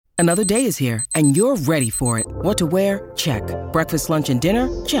Another day is here, and you're ready for it. What to wear? Check. Breakfast, lunch, and dinner?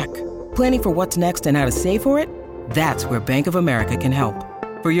 Check. Planning for what's next and how to save for it? That's where Bank of America can help.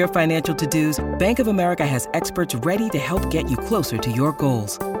 For your financial to-dos, Bank of America has experts ready to help get you closer to your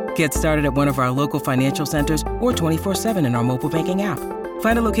goals. Get started at one of our local financial centers or 24/7 in our mobile banking app.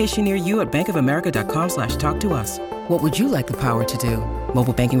 Find a location near you at bankofamerica.com/talktous. What would you like the power to do?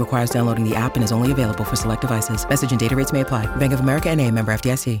 Mobile banking requires downloading the app and is only available for select devices. Message and data rates may apply. Bank of America N.A., member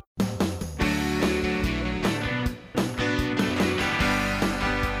FDIC.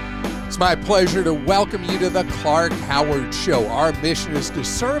 It's my pleasure to welcome you to the Clark Howard Show. Our mission is to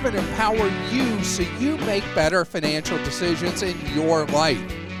serve and empower you so you make better financial decisions in your life.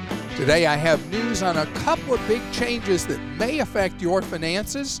 Today I have news on a couple of big changes that may affect your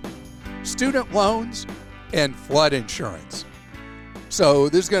finances, student loans, and flood insurance. So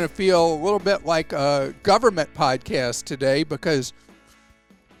this is going to feel a little bit like a government podcast today because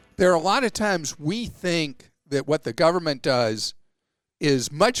there are a lot of times we think that what the government does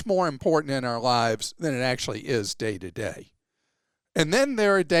is much more important in our lives than it actually is day to day. And then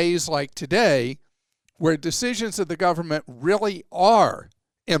there are days like today where decisions of the government really are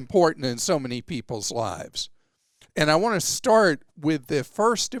important in so many people's lives. And I want to start with the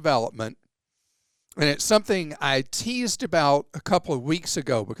first development, and it's something I teased about a couple of weeks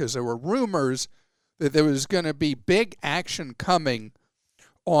ago because there were rumors that there was going to be big action coming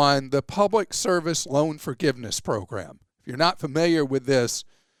on the Public Service Loan Forgiveness Program. If you're not familiar with this,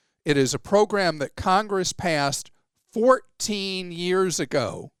 it is a program that Congress passed 14 years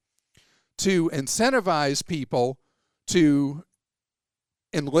ago to incentivize people to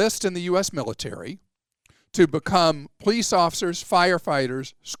enlist in the U.S. military, to become police officers,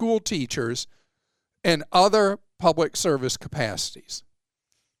 firefighters, school teachers, and other public service capacities.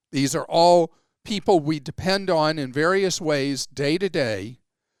 These are all people we depend on in various ways day to day,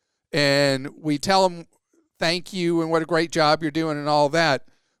 and we tell them thank you and what a great job you're doing and all that,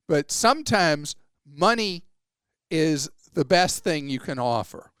 but sometimes money is the best thing you can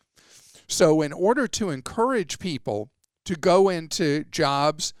offer. So in order to encourage people to go into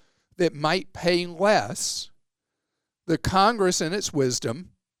jobs that might pay less, the Congress in its wisdom,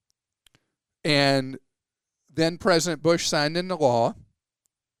 and then President Bush signed into law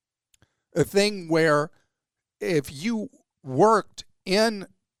a thing where if you worked in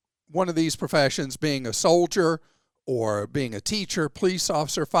one of these professions, being a soldier or being a teacher, police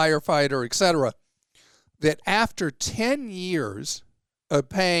officer, firefighter, etc., that after 10 years of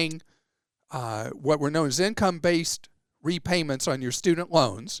paying what were known as income-based repayments on your student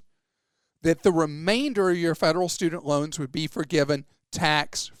loans, that the remainder of your federal student loans would be forgiven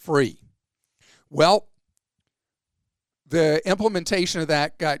tax-free. Well, the implementation of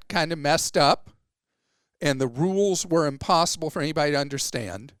that got kind of messed up, and the rules were impossible for anybody to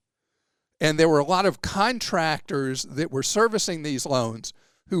understand. And there were a lot of contractors that were servicing these loans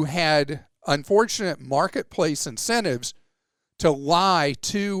who had unfortunate marketplace incentives to lie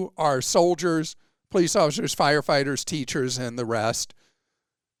to our soldiers, police officers, firefighters, teachers, and the rest,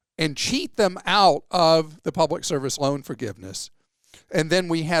 and cheat them out of the public service loan forgiveness. And then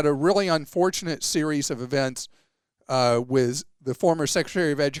we had a really unfortunate series of events with the former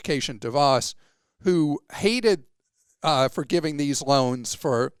Secretary of Education, DeVos, who hated forgiving these loans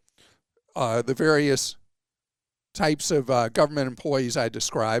for the various types of government employees I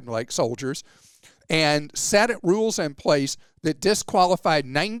described, like soldiers, and set rules in place that disqualified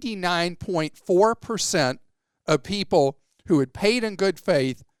 99.4% of people who had paid in good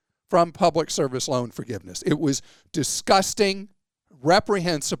faith from public service loan forgiveness. It was disgusting,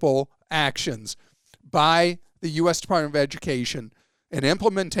 reprehensible actions by the U.S. Department of Education and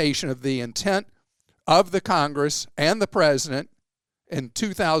implementation of the intent of the Congress and the President in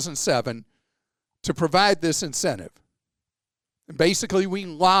 2007 to provide this incentive. And basically, we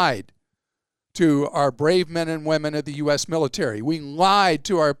lied to our brave men and women of the U.S. military. We lied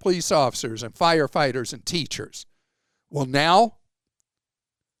to our police officers and firefighters and teachers. Well, now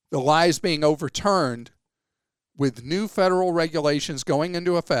the lie is being overturned with new federal regulations going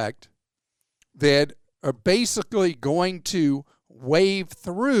into effect that are basically going to wave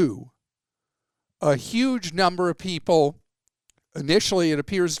through a huge number of people. Initially, it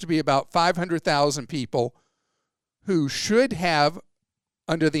appears to be about 500,000 people who should have,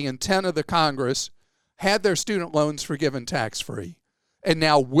 under the intent of the Congress, had their student loans forgiven tax-free, and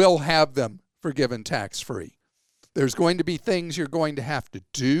now will have them forgiven tax-free. There's going to be things you're going to have to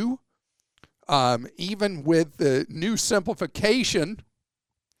do, even with the new simplification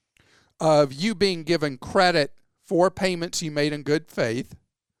of you being given credit for payments you made in good faith.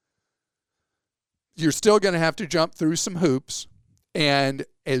 You're still going to have to jump through some hoops, and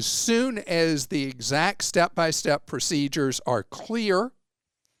as soon as the exact step-by-step procedures are clear,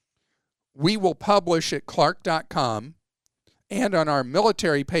 we will publish at Clark.com and on our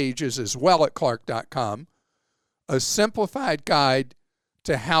military pages as well at Clark.com a simplified guide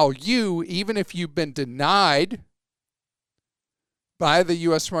to how you, even if you've been denied by the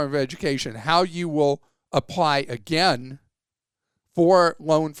U.S. Department of Education, how you will apply again for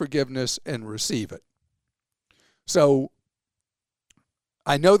loan forgiveness and receive it. So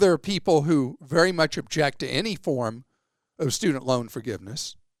I know there are people who very much object to any form of student loan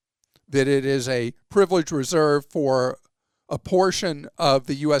forgiveness, that it is a privilege reserved for a portion of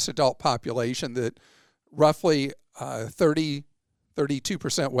the U.S. adult population, that roughly 32%,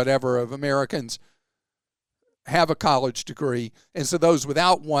 whatever, of Americans have a college degree, and so those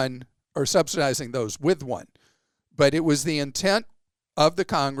without one are subsidizing those with one. But it was the intent of the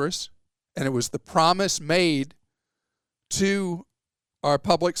Congress, and it was the promise made to our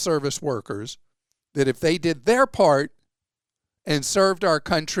public service workers that if they did their part and served our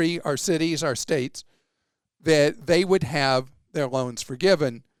country, our cities, our states, that they would have their loans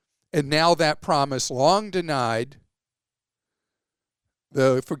forgiven. And now that promise, long denied,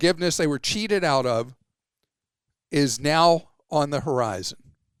 the forgiveness they were cheated out of, is now on the horizon.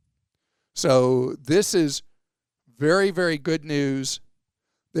 So this is very, very good news.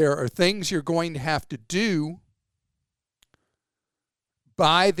 There are things you're going to have to do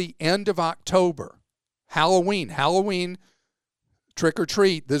by the end of October. Halloween, trick or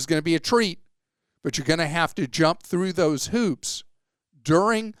treat. This is going to be a treat, but you're going to have to jump through those hoops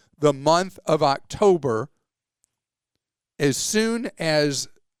during the month of October. As soon as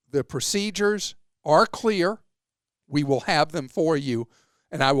the procedures are clear, we will have them for you.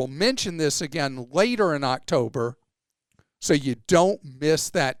 And I will mention this again later in October so you don't miss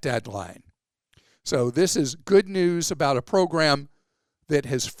that deadline. So this is good news about a program that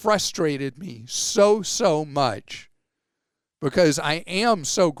has frustrated me so much, because I am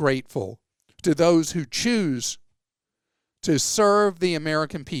so grateful to those who choose to serve the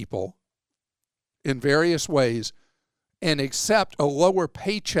American people in various ways and accept a lower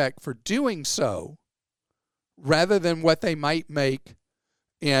paycheck for doing so rather than what they might make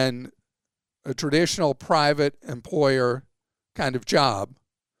in a traditional private employer kind of job.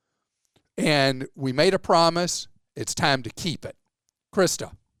 And we made a promise. It's time to keep it.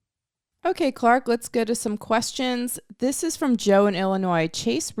 Krista. Okay, Clark, let's go to some questions. This is from Joe in Illinois.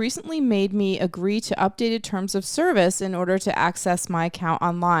 Chase recently made me agree to updated terms of service in order to access my account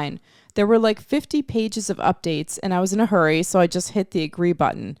online. There were like 50 pages of updates, and I was in a hurry, so I just hit the agree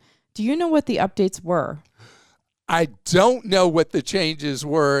button. Do you know what the updates were? I don't know what the changes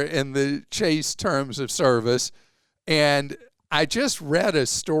were in the Chase terms of service, and I just read a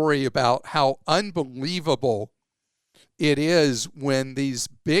story about how unbelievable it is when these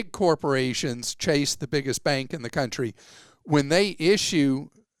big corporations, Chase, the biggest bank in the country, when they issue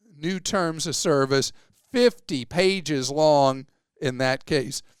new terms of service, 50 pages long in that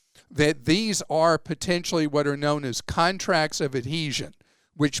case, that these are potentially what are known as contracts of adhesion,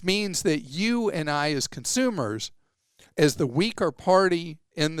 which means that you and I as consumers, as the weaker party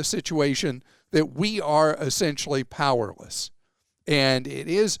in the situation, that we are essentially powerless. And it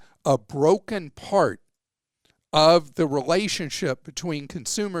is a broken part of the relationship between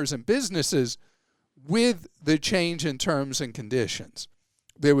consumers and businesses with the change in terms and conditions.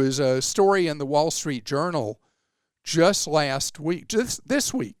 There was a story in the Wall Street Journal just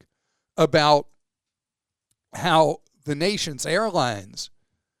this week, about how the nation's airlines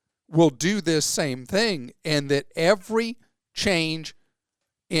will do this same thing, and that every change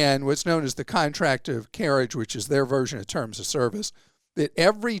in what's known as the contract of carriage, which is their version of terms of service, that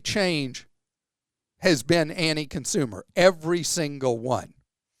every change has been anti-consumer, every single one.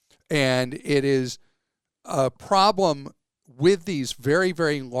 And it is a problem with these very,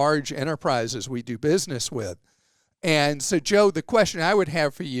 very large enterprises we do business with. And so, Joe, the question I would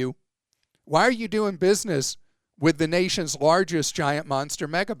have for you, why are you doing business with the nation's largest giant monster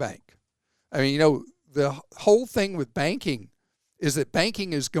mega bank? I mean, the whole thing with banking is that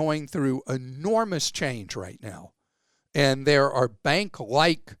banking is going through enormous change right now. And there are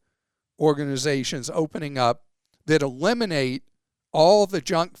bank-like organizations opening up that eliminate all the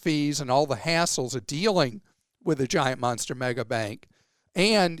junk fees and all the hassles of dealing with a giant monster mega bank.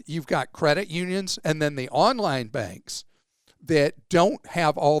 And you've got credit unions and then the online banks that don't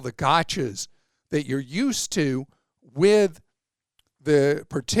have all the gotchas that you're used to with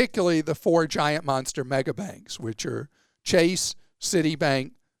particularly the four giant monster mega banks, which are Chase,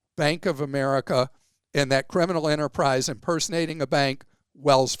 Citibank, Bank of America, and that criminal enterprise impersonating a bank,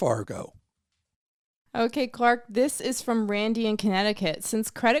 Wells Fargo. Okay, Clark, this is from Randy in Connecticut. Since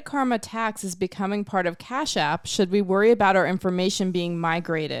Credit Karma Tax is becoming part of Cash App, should we worry about our information being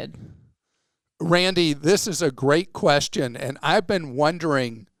migrated? Randy, this is a great question, and I've been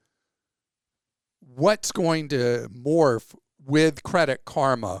wondering what's going to morph with Credit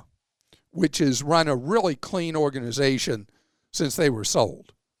Karma, which has run a really clean organization since they were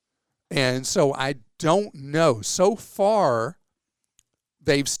sold. And so I don't know. So far,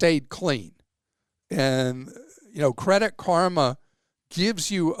 they've stayed clean. And, Credit Karma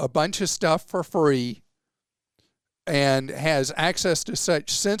gives you a bunch of stuff for free and has access to such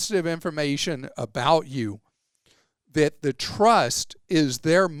sensitive information about you that the trust is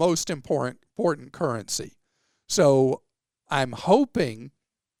their most important currency. So I'm hoping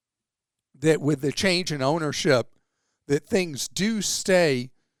that with the change in ownership, that things do stay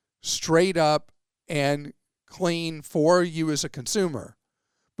straight up and clean for you as a consumer.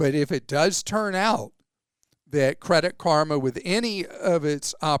 But if it does turn out that Credit Karma, with any of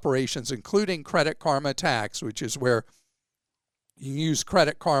its operations, including Credit Karma Tax, which is where you use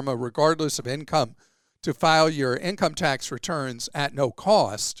Credit Karma regardless of income to file your income tax returns at no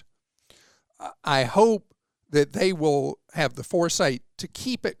cost, I hope that they will have the foresight to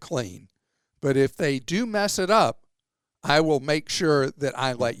keep it clean. But if they do mess it up, I will make sure that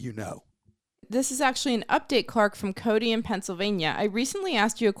I let you know. This is actually an update, Clark, from Cody in Pennsylvania. I recently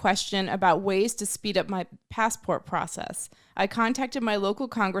asked you a question about ways to speed up my passport process. I contacted my local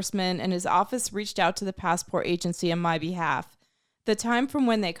congressman, and his office reached out to the passport agency on my behalf. The time from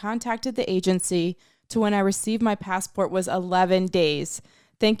when they contacted the agency to when I received my passport was 11 days.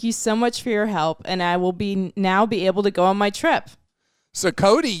 Thank you so much for your help, and I will now be able to go on my trip. So,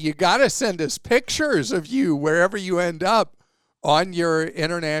 Cody, you got to send us pictures of you wherever you end up on your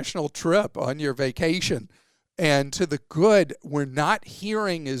international trip, on your vacation. And to the good, we're not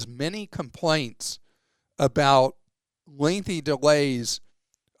hearing as many complaints about lengthy delays,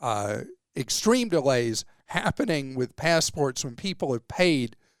 extreme delays happening with passports when people have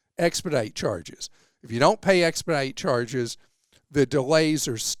paid expedite charges. If you don't pay expedite charges, the delays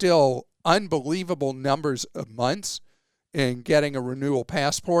are still unbelievable numbers of months in getting a renewal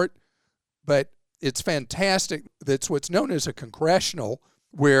passport. But it's fantastic. That's what's known as a congressional,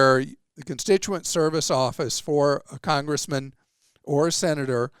 where the constituent service office for a congressman or a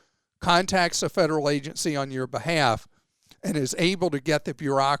senator contacts a federal agency on your behalf and is able to get the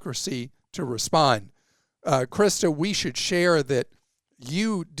bureaucracy to respond. Krista, we should share that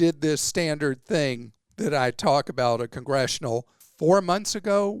you did this standard thing that I talk about, a congressional, 4 months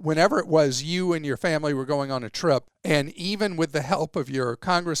ago, whenever it was you and your family were going on a trip. And even with the help of your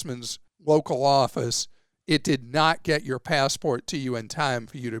congressman's local office, it did not get your passport to you in time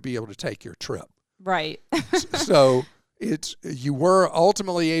for you to be able to take your trip. Right. So you were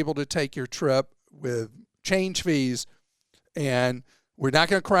ultimately able to take your trip with change fees, and we're not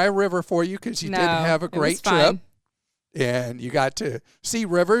going to cry a river for you because you did have a great trip. And you got to see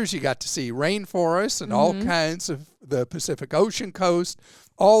rivers, you got to see rainforests and all kinds of the Pacific Ocean coast,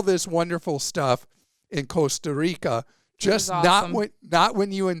 all this wonderful stuff in Costa Rica. Just awesome. not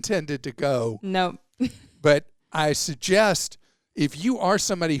when you intended to go. Nope. But I suggest if you are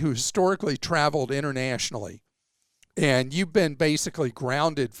somebody who historically traveled internationally and you've been basically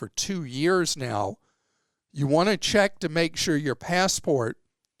grounded for 2 years now, you want to check to make sure your passport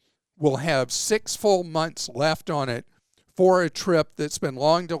will have 6 full months left on it for a trip that's been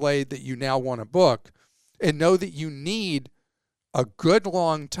long delayed that you now want to book, and know that you need a good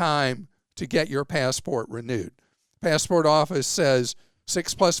long time to get your passport renewed. Passport office says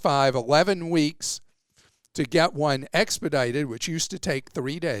 6 + 5, 11 weeks to get one expedited, which used to take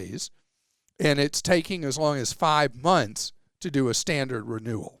 3 days, and it's taking as long as 5 months to do a standard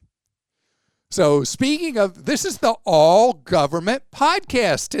renewal. So speaking of, this is the all government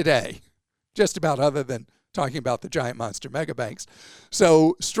podcast today, just about, other than talking about the giant monster mega banks.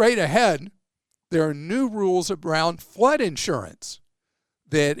 So straight ahead, there are new rules around flood insurance,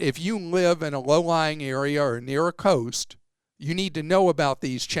 that if you live in a low-lying area or near a coast, you need to know about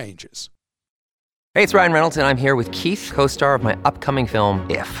these changes. Hey, it's Ryan Reynolds, and I'm here with Keith, co-star of my upcoming film,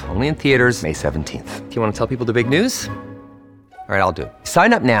 If, only in theaters May 17th. Do you want to tell people the big news? All right, I'll do it.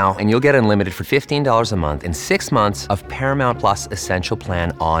 Sign up now and you'll get unlimited for $15 a month and 6 months of Paramount Plus Essential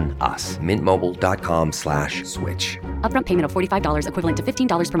Plan on us. MintMobile.com/switch. Upfront payment of $45 equivalent to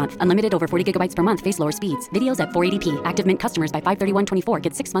 $15 per month. Unlimited over 40 gigabytes per month. Face lower speeds. Videos at 480p. Active Mint customers by 531.24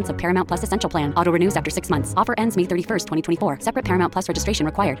 get 6 months of Paramount Plus Essential Plan. Auto renews after 6 months. Offer ends May 31st, 2024. Separate Paramount Plus registration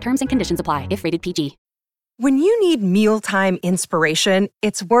required. Terms and conditions apply if rated PG. When you need mealtime inspiration,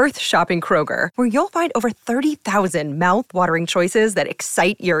 it's worth shopping Kroger, where you'll find over 30,000 mouth-watering choices that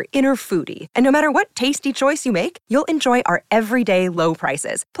excite your inner foodie. And no matter what tasty choice you make, you'll enjoy our everyday low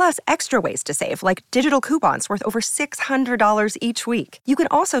prices, plus extra ways to save, like digital coupons worth over $600 each week. You can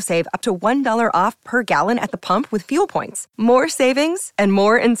also save up to $1 off per gallon at the pump with fuel points. More savings and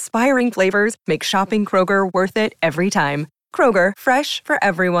more inspiring flavors make shopping Kroger worth it every time. Kroger, fresh for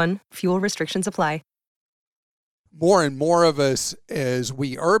everyone. Fuel restrictions apply. More and more of us, as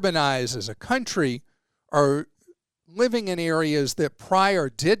we urbanize as a country, are living in areas that prior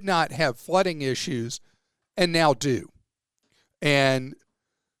did not have flooding issues and now do. And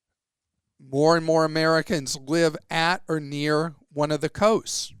more Americans live at or near one of the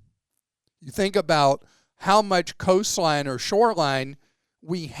coasts. You think about how much coastline or shoreline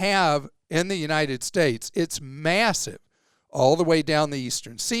we have in the United States. It's massive, all the way down the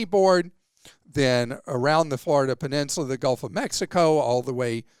eastern seaboard, then around the Florida Peninsula, the Gulf of Mexico, all the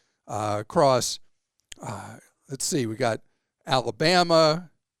way across, we got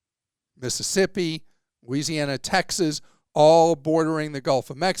Alabama, Mississippi, Louisiana, Texas, all bordering the Gulf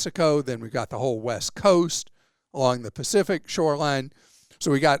of Mexico. Then we got the whole West Coast along the Pacific shoreline. So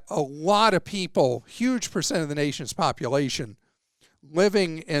we got a lot of people, huge percent of the nation's population,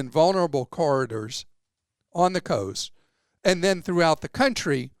 living in vulnerable corridors on the coast. And then throughout the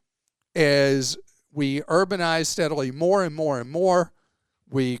country, as we urbanize steadily more and more,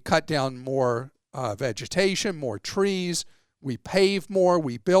 we cut down more vegetation, more trees, we pave more,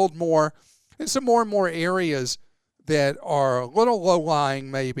 we build more, and some more and more areas that are a little low-lying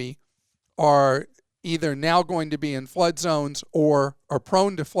maybe are either now going to be in flood zones or are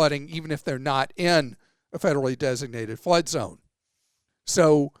prone to flooding even if they're not in a federally designated flood zone.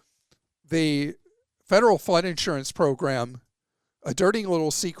 So the federal flood insurance program, a dirty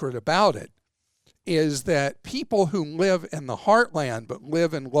little secret about it is that people who live in the heartland but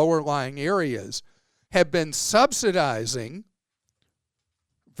live in lower lying areas have been subsidizing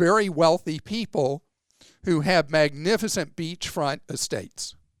very wealthy people who have magnificent beachfront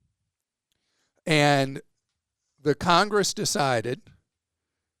estates. And the Congress decided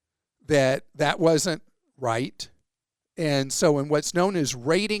that that wasn't right. And so in what's known as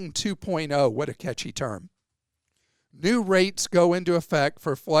Rating 2.0, what a catchy term, new rates go into effect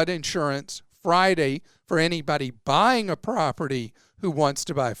for flood insurance Friday for anybody buying a property who wants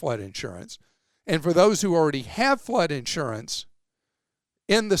to buy flood insurance. And for those who already have flood insurance,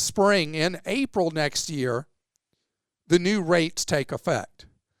 in the spring, in April next year, the new rates take effect.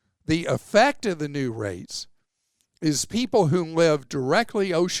 The effect of the new rates is people who live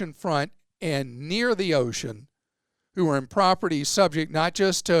directly oceanfront and near the ocean, who are in properties subject not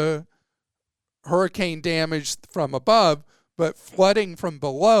just to hurricane damage from above, but flooding from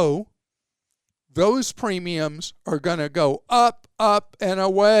below, those premiums are going to go up, and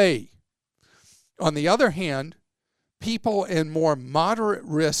away. On the other hand, people in more moderate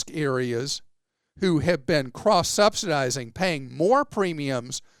risk areas who have been cross-subsidizing, paying more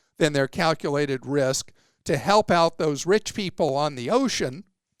premiums than their calculated risk to help out those rich people on the ocean,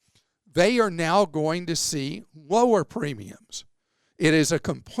 they are now going to see lower premiums. It is a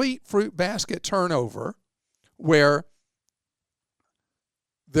complete fruit basket turnover where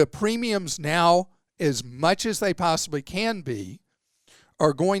the premiums now, as much as they possibly can be,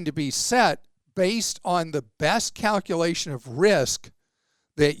 are going to be set based on the best calculation of risk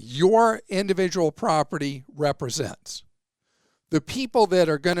that your individual property represents. The people that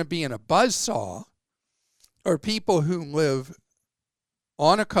are going to be in a buzzsaw are people who live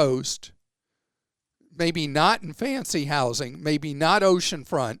on a coast, maybe not in fancy housing, maybe not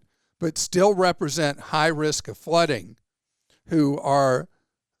oceanfront, but still represent high risk of flooding, who are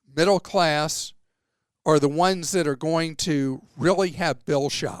middle class, are the ones that are going to really have bill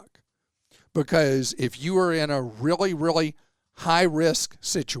shock. Because if you are in a really, really high risk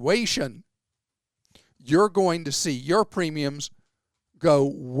situation, you're going to see your premiums go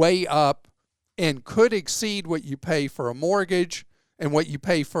way up and could exceed what you pay for a mortgage and what you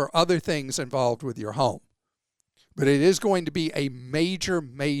pay for other things involved with your home. But it is going to be a major,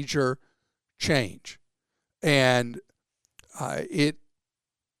 major change. And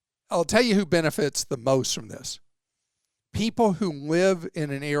I'll tell you who benefits the most from this. People who live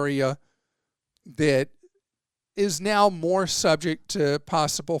in an area that is now more subject to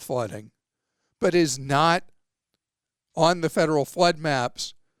possible flooding, but is not on the federal flood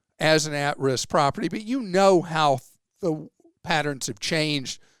maps as an at-risk property. But you know how the patterns have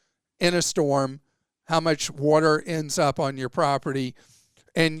changed in a storm, how much water ends up on your property,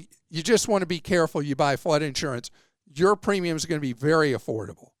 and you just want to be careful you buy flood insurance. Your premiums are going to be very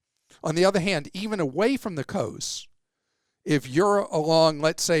affordable. On the other hand, even away from the coast, if you're along,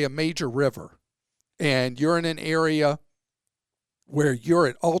 let's say, a major river, and you're in an area where you're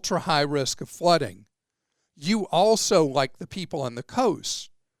at ultra high risk of flooding, you also, like the people on the coast,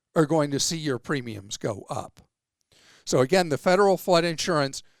 are going to see your premiums go up. So again, the federal flood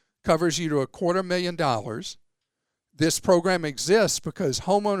insurance covers you to $250,000. This program exists because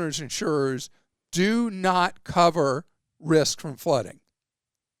homeowners insurers do not cover risk from flooding.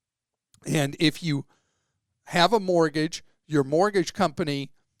 And if you have a mortgage, your mortgage company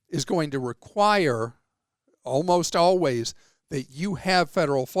is going to require almost always that you have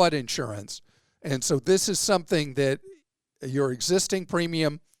federal flood insurance. And so this is something that your existing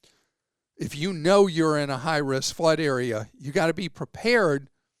premium, if you know you're in a high-risk flood area, you got to be prepared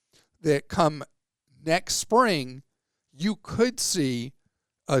that come next spring, you could see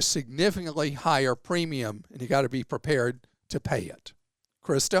a significantly higher premium, and you got to be prepared to pay it.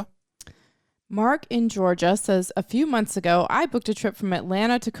 Krista? Mark in Georgia says, a few months ago, I booked a trip from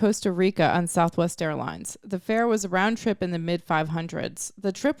Atlanta to Costa Rica on Southwest Airlines. The fare was a round trip in the mid-500s.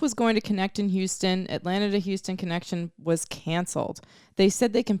 The trip was going to connect in Houston. Atlanta to Houston connection was canceled. They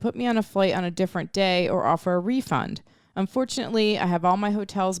said they can put me on a flight on a different day or offer a refund. Unfortunately, I have all my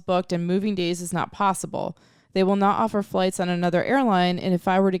hotels booked and moving days is not possible. They will not offer flights on another airline, and if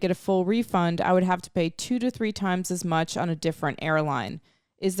I were to get a full refund, I would have to pay 2 to 3 times as much on a different airline.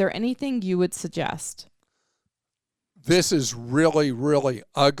 Is there anything you would suggest? This is really, really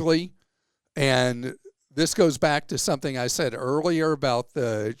ugly. And this goes back to something I said earlier about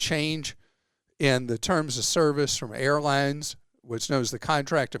the change in the terms of service from Airlines, which knows the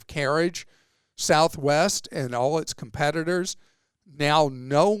contract of carriage. Southwest and all its competitors now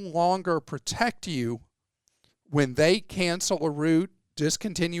no longer protect you when they cancel a route,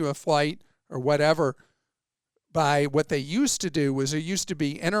 discontinue a flight, or whatever. By what they used to do was there used to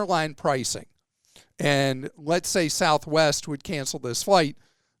be interline pricing. And let's say Southwest would cancel this flight.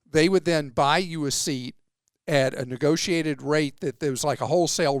 They would then buy you a seat at a negotiated rate that there was like a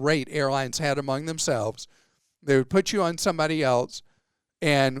wholesale rate airlines had among themselves. They would put you on somebody else,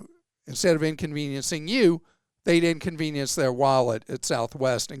 and instead of inconveniencing you, they'd inconvenience their wallet at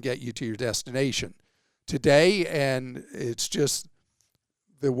Southwest and get you to your destination. Today, and it's just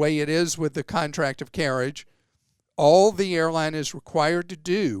the way it is with the contract of carriage, all the airline is required to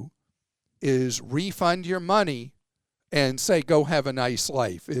do is refund your money and say, go have a nice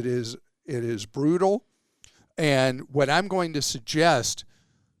life. It is brutal. And what I'm going to suggest,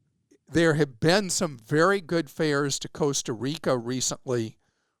 there have been some very good fares to Costa Rica recently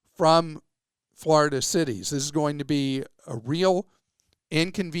from Florida cities. This is going to be a real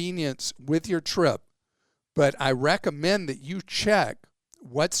inconvenience with your trip, but I recommend that you check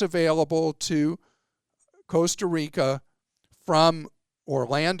what's available to Costa Rica from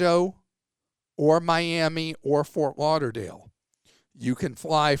Orlando or Miami or Fort Lauderdale. You can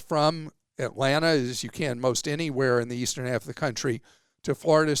fly from Atlanta, as you can most anywhere in the eastern half of the country, to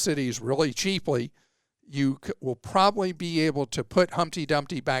Florida cities really cheaply. You will probably be able to put Humpty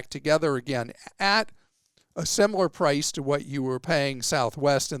Dumpty back together again at a similar price to what you were paying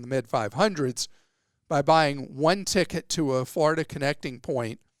Southwest in the mid-500s by buying one ticket to a Florida connecting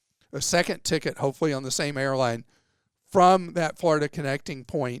point, a second ticket, hopefully on the same airline, from that Florida connecting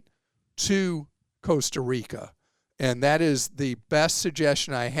point to Costa Rica. And that is the best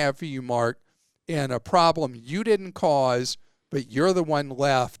suggestion I have for you, Mark, and a problem you didn't cause, but you're the one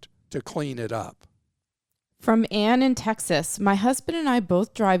left to clean it up. From Ann in Texas, my husband and I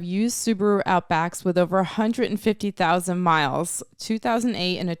both drive used Subaru Outbacks with over 150,000 miles,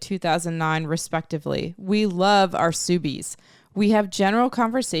 2008 and a 2009 respectively. We love our Subies. We have general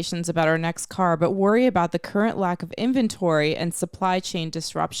conversations about our next car, but worry about the current lack of inventory and supply chain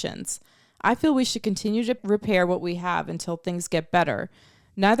disruptions. I feel we should continue to repair what we have until things get better.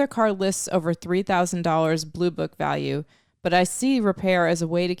 Neither car lists over $3,000 Blue Book value, but I see repair as a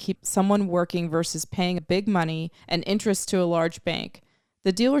way to keep someone working versus paying big money and interest to a large bank.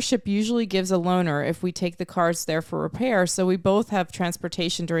 The dealership usually gives a loaner if we take the cars there for repair, so we both have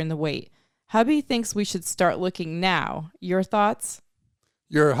transportation during the wait. Hubby thinks we should start looking now. Your thoughts?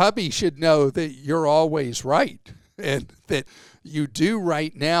 Your hubby should know that you're always right and that you do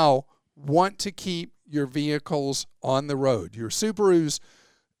right now want to keep your vehicles on the road. Your Subarus,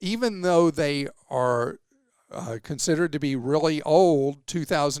 even though they are considered to be really old,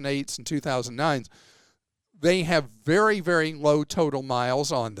 2008s and 2009s, they have very, very low total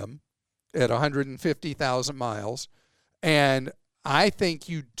miles on them at 150,000 miles. And I think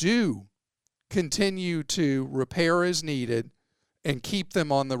you do continue to repair as needed and keep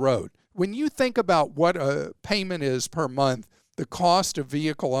them on the road. When you think about what a payment is per month the cost of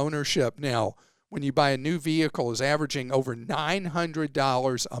vehicle ownership now, when you buy a new vehicle, is averaging over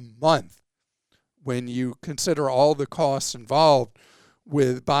 $900 a month. When you consider all the costs involved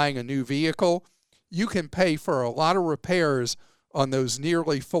with buying a new vehicle, you can pay for a lot of repairs on those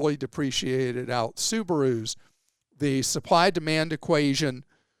nearly fully depreciated out Subarus. The supply-demand equation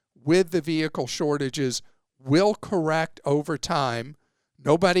with the vehicle shortages will correct over time.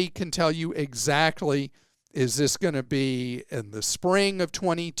 Nobody can tell you exactly, is this going to be in the spring of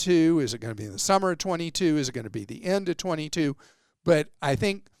 22? Is it going to be in the summer of 22? Is it going to be the end of 22? But I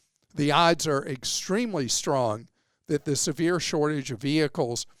think the odds are extremely strong that the severe shortage of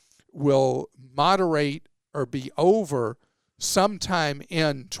vehicles will moderate or be over sometime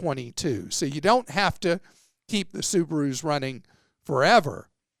in 22. So you don't have to keep the Subarus running forever,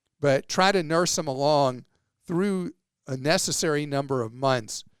 but try to nurse them along through a necessary number of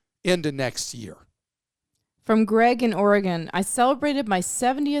months into next year. From Greg in Oregon, I celebrated my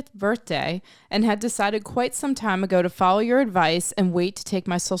 70th birthday and had decided quite some time ago to follow your advice and wait to take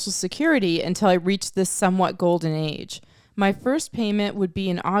my Social Security until I reached this somewhat golden age. My first payment would be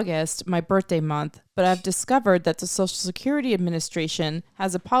in August, my birthday month, but I've discovered that the Social Security Administration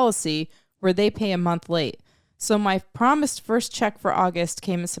has a policy where they pay a month late. So my promised first check for August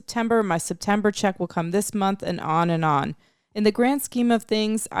came in September. My September check will come this month, and on and on. In the grand scheme of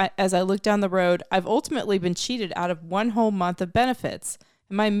things, as I look down the road, I've ultimately been cheated out of one whole month of benefits.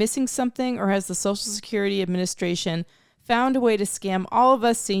 Am I missing something, or has the Social Security Administration found a way to scam all of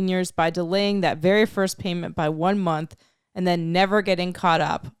us seniors by delaying that very first payment by 1 month and then never getting caught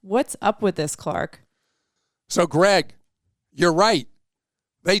up? What's up with this, Clark? So, Greg, you're right.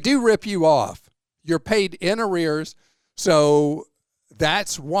 They do rip you off. You're paid in arrears, so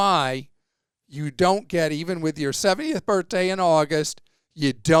that's why you don't get, even with your 70th birthday in August,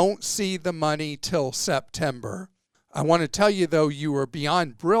 you don't see the money till September. I want to tell you, though, you were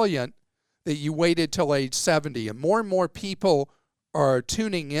beyond brilliant that you waited till age 70. And more people are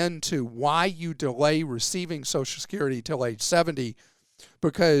tuning in to why you delay receiving Social Security till age 70,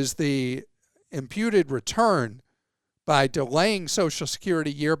 because the imputed return by delaying Social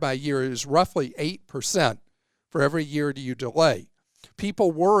Security year by year is roughly 8% for every year you delay.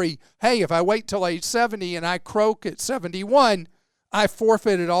 People worry, hey, if I wait till age 70 and I croak at 71, I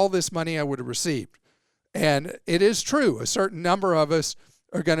forfeited all this money I would have received. And it is true. A certain number of us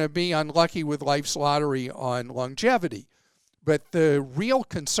are going to be unlucky with life's lottery on longevity. But the real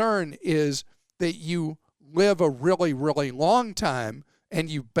concern is that you live a really, really long time, and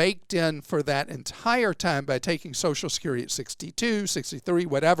you baked in for that entire time by taking Social Security at 62, 63,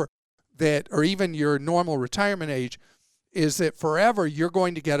 whatever, that, or even your normal retirement age, is that forever you're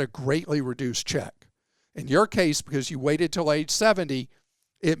going to get a greatly reduced check. In your case, because you waited till age 70,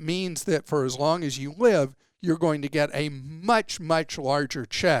 it means that for as long as you live, you're going to get a much, much larger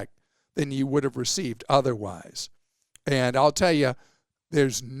check than you would have received otherwise. And I'll tell you,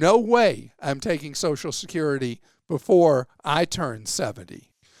 there's no way I'm taking Social Security before I turn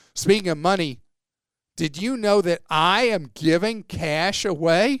 70. Speaking of money, did you know that I am giving cash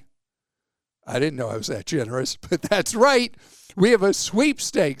away? I didn't know I was that generous, but that's right. We have a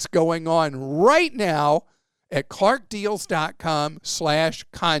sweepstakes going on right now at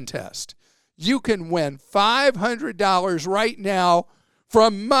clarkdeals.com/contest. You can win $500 right now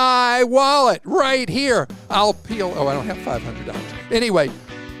from my wallet right here. I don't have $500. Anyway,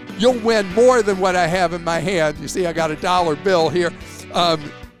 you'll win more than what I have in my hand. You see, I got a dollar bill here.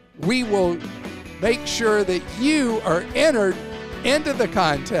 We will make sure that you are entered into the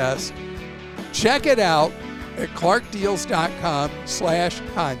contest. Check it out at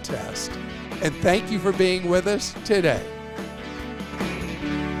clarkdeals.com/contest. And thank you for being with us today.